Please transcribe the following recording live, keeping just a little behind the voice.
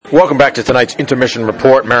Welcome back to tonight's intermission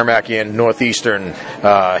report. Merrimack and Northeastern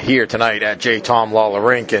here tonight at J. Tom Lawler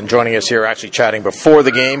Rink. And joining us here, actually chatting before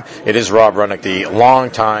the game, it is Rob Rudnick, the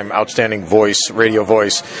longtime outstanding radio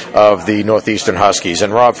voice of the Northeastern Huskies.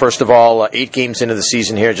 And Rob, first of all, 8 games into the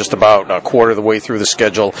season here, just about a quarter of the way through the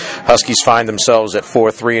schedule. Huskies find themselves at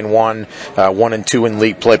 4-3-1, 1-2 in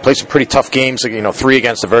league play. Played some pretty tough games, 3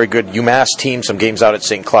 against a very good UMass team, some games out at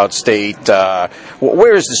St. Cloud State.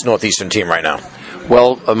 Where is this Northeastern team right now?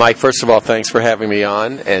 Well, Mike, first of all, thanks for having me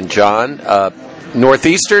on. And John,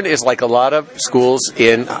 Northeastern is like a lot of schools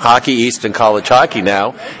in Hockey East and college hockey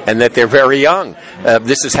now, and that they're very young.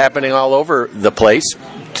 This is happening all over the place.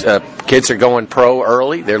 Kids are going pro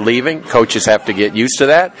early. They're leaving. Coaches have to get used to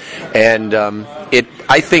that. And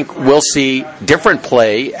I think we'll see different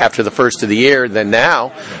play after the first of the year than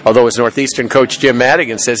now, although as Northeastern coach Jim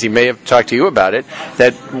Madigan says, he may have talked to you about it,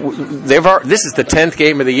 that this is the 10th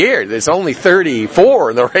game of the year. There's only 34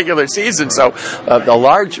 in the regular season, so a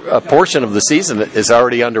large portion of the season is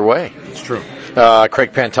already underway. It's true.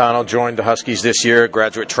 Craig Pantano joined the Huskies this year,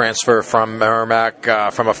 graduate transfer from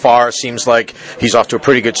Merrimack. From afar, seems like he's off to a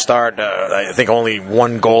pretty good start. I think only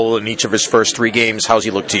 1 goal in each of his first 3 games. How's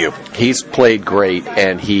he look to you? He's played great,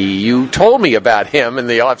 and you told me about him in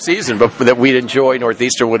the off season, but that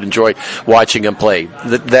Northeastern would enjoy watching him play.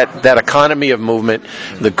 That economy of movement,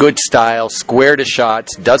 the good style, square to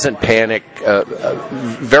shots, doesn't panic,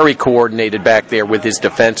 very coordinated back there with his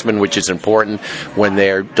defensemen, which is important when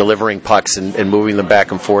they're delivering pucks and moving them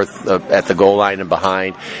back and forth at the goal line and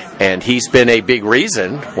behind. And he's been a big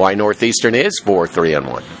reason why Northeastern is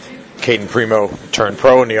 4-3-1. Caden Primo turned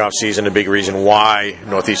pro in the offseason, a big reason why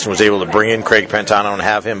Northeastern was able to bring in Craig Pantano and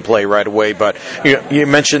have him play right away. But you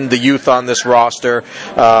mentioned the youth on this roster.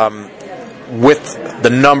 With the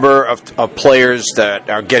number of players that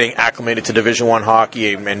are getting acclimated to Division I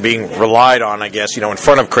hockey and being relied on, I guess, in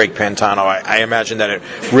front of Craig Pantano, I imagine that it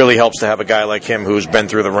really helps to have a guy like him who's been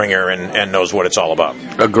through the ringer and knows what it's all about.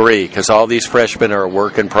 Agree, because all these freshmen are a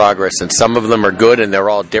work in progress, and some of them are good, and they're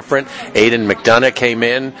all different. Aiden McDonough came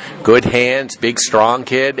in, good hands, big, strong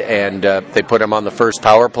kid, and they put him on the first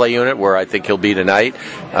power play unit, where I think he'll be tonight.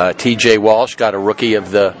 T.J. Walsh got a Rookie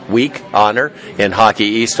of the Week honor in Hockey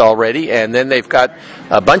East already, and then they've got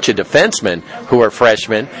a bunch of defensemen who are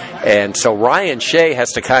freshmen, and so Ryan Shea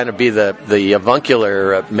has to kind of be the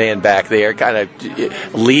avuncular man back there, kind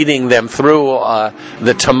of leading them through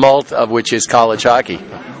the tumult of which is college hockey.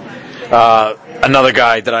 Another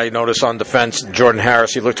guy that I noticed on defense, Jordan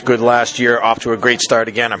Harris, he looked good last year, off to a great start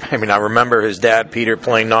again. I remember his dad, Peter,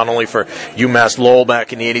 playing not only for UMass Lowell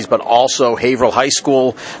back in the 80s, but also Haverhill High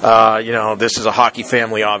School. This is a hockey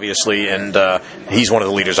family, obviously, and he's one of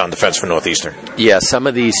the leaders on defense for Northeastern. Yeah, some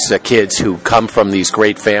of these kids who come from these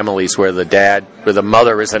great families where the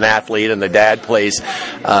mother is an athlete and the dad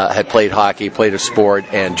had played hockey, played a sport,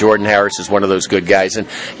 and Jordan Harris is one of those good guys. And,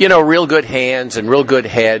 real good hands and real good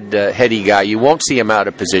heady guy. You won't see him out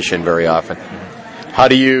of position very often. How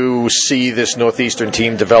do you see this Northeastern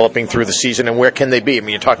team developing through the season, and where can they be?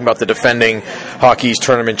 You're talking about the defending Hockey's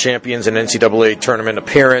tournament champions and NCAA tournament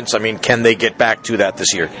appearance. Can they get back to that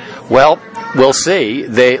this year? Well, we'll see.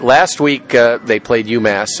 Last week they played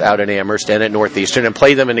UMass out in Amherst and at Northeastern and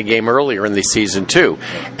played them in a game earlier in the season too.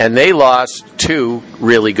 And they lost 2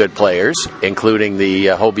 really good players, including the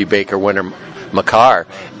Hobie Baker winner, Makar,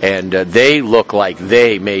 and they look like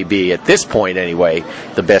they may be, at this point anyway,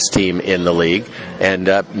 the best team in the league. And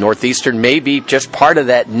Northeastern may be just part of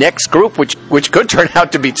that next group, which could turn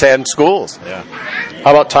out to be 10 schools. Yeah.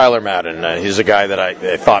 How about Tyler Madden? He's a guy that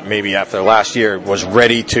I thought maybe after last year was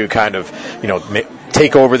ready to kind of,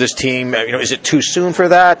 take over this team. Is it too soon for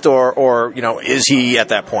that, or is he at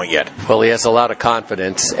that point yet? Well, he has a lot of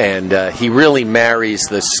confidence, and he really marries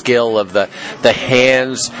the skill of the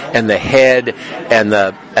hands and the head and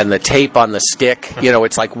the tape on the stick.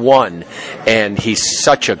 It's like one, and he's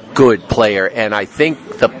such a good player, and I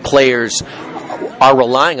think the players are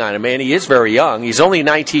relying on him, and he is very young. He's only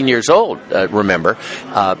 19 years old, remember,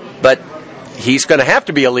 but he's going to have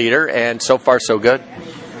to be a leader, and so far so good.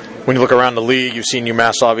 When you look around the league, you've seen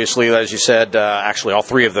UMass, obviously, as you said. Actually, all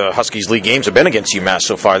 3 of the Huskies league games have been against UMass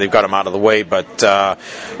so far. They've got them out of the way. But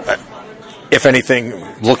if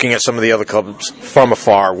anything, looking at some of the other clubs from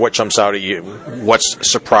afar, what jumps out at you?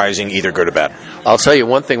 What's surprising, either good or bad? I'll tell you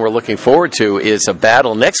one thing we're looking forward to is a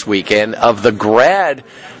battle next weekend of the grad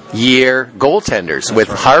year goaltenders, with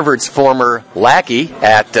Harvard's former Lackey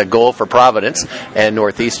at goal for Providence, and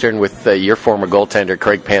Northeastern with your former goaltender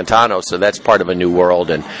Craig Pantano. So that's part of a new world,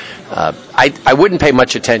 and I wouldn't pay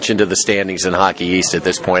much attention to the standings in Hockey East at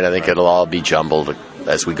this point. I think it'll all be jumbled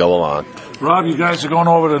as we go along. Rob, you guys are going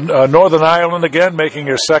over to Northern Ireland again, making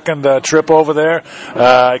your second trip over there.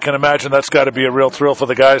 I can imagine that's got to be a real thrill for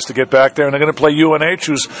the guys to get back there. And they're going to play UNH,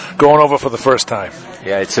 who's going over for the first time.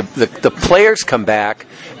 Yeah, the players come back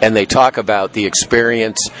and they talk about the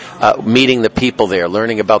experience, meeting the people there,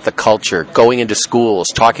 learning about the culture, going into schools,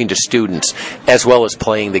 talking to students, as well as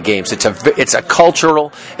playing the games. It's a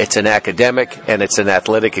cultural, it's an academic, and it's an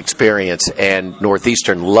athletic experience. And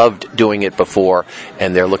Northeastern loved doing it before,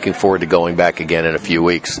 and they're looking forward to going back again in a few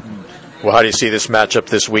weeks. Well, how do you see this matchup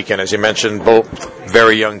this weekend? As you mentioned, both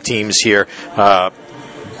very young teams here.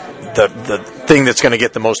 The thing that's going to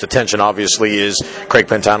get the most attention, obviously, is Craig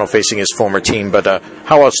Pantano facing his former team. But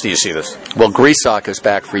how else do you see this? Well, Griesbach is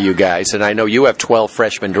back for you guys, and I know you have 12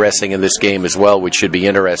 freshmen dressing in this game as well, which should be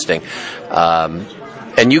interesting.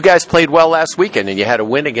 And you guys played well last weekend, and you had a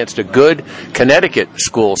win against a good Connecticut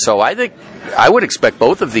school. So I think I would expect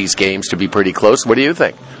both of these games to be pretty close. What do you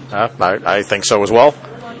think? I think so as well.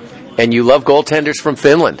 And you love goaltenders from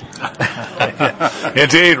Finland.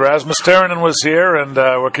 Indeed, Rasmus Terinen was here, and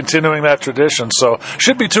we're continuing that tradition. So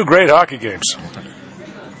should be two great hockey games.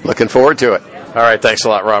 Looking forward to it. All right, thanks a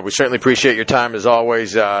lot, Rob. We certainly appreciate your time as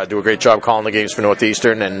always. Do a great job calling the games for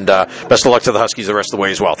Northeastern, and best of luck to the Huskies the rest of the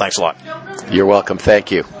way as well. Thanks a lot. You're welcome.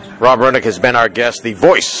 Thank you. Rob Rudnick has been our guest, the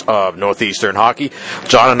voice of Northeastern hockey.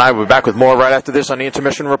 John and I will be back with more right after this on the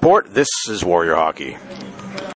Intermission Report. This is Warrior Hockey.